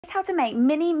How to make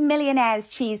mini millionaires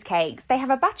cheesecakes. They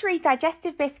have a buttery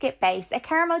digestive biscuit base, a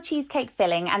caramel cheesecake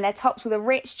filling, and they're topped with a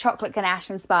rich chocolate ganache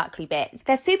and sparkly bits.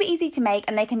 They're super easy to make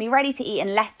and they can be ready to eat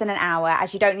in less than an hour,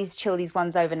 as you don't need to chill these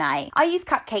ones overnight. I use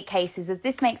cupcake cases as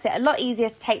this makes it a lot easier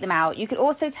to take them out. You could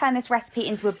also turn this recipe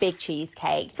into a big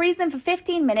cheesecake. Freeze them for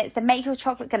 15 minutes, then make your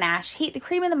chocolate ganache. Heat the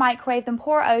cream in the microwave, then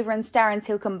pour it over and stir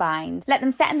until combined. Let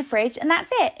them set in the fridge and that's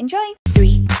it. Enjoy!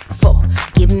 3, 4,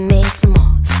 give me some more.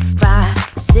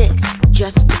 5, 6,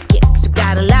 just for kicks. We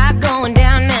got a lot going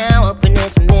down now up in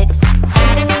this mix.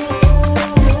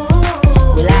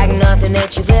 We like nothing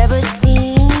that you've ever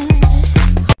seen.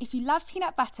 If you love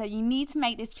peanut butter, you need to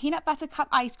make this peanut butter cup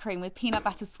ice cream with peanut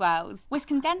butter swirls. Whisk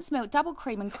condensed milk, double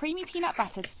cream and creamy peanut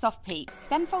butter to soft peaks.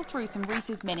 Then fold through some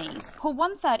Reese's Minis. Pour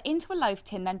 1/3 into a loaf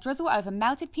tin, then drizzle over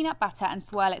melted peanut butter and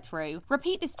swirl it through.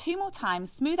 Repeat this 2 more times,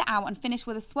 smooth it out and finish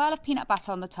with a swirl of peanut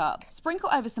butter on the top. Sprinkle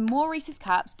over some more Reese's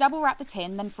cups, double wrap the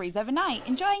tin, then freeze overnight.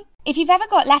 Enjoy! If you've ever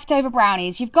got leftover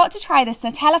brownies, you've got to try this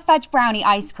Nutella fudge brownie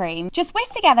ice cream. Just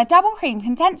whisk together double cream,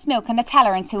 condensed milk and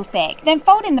Nutella until thick. Then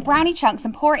fold in the brownie chunks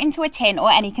and pour it into a tin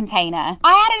or any container.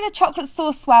 I added a chocolate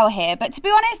sauce swirl here, but to be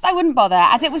honest, I wouldn't bother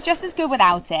as it was just as good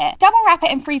without it. Double wrap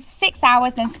it and freeze for 6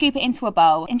 hours, then scoop it into a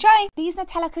bowl. Enjoy! These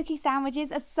Nutella cookie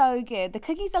sandwiches are so good. The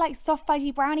cookies are like soft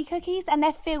fudgy brownie cookies and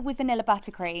they're filled with vanilla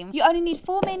buttercream. You only need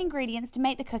 4 main ingredients to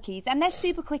make the cookies and they're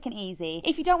super quick and easy.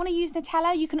 If you don't want to use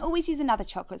Nutella, you can always use another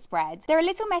chocolate spread. They're a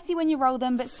little messy when you roll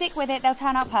them, but stick with it, they'll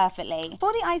turn out perfectly.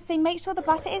 For the icing, make sure the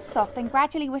butter is soft, then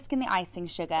gradually whisk in the icing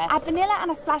sugar. Add vanilla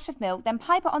and a splash of milk, then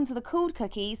pipe it onto the cooled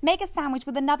cookies, make a sandwich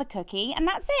with another cookie, and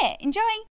that's it. Enjoy!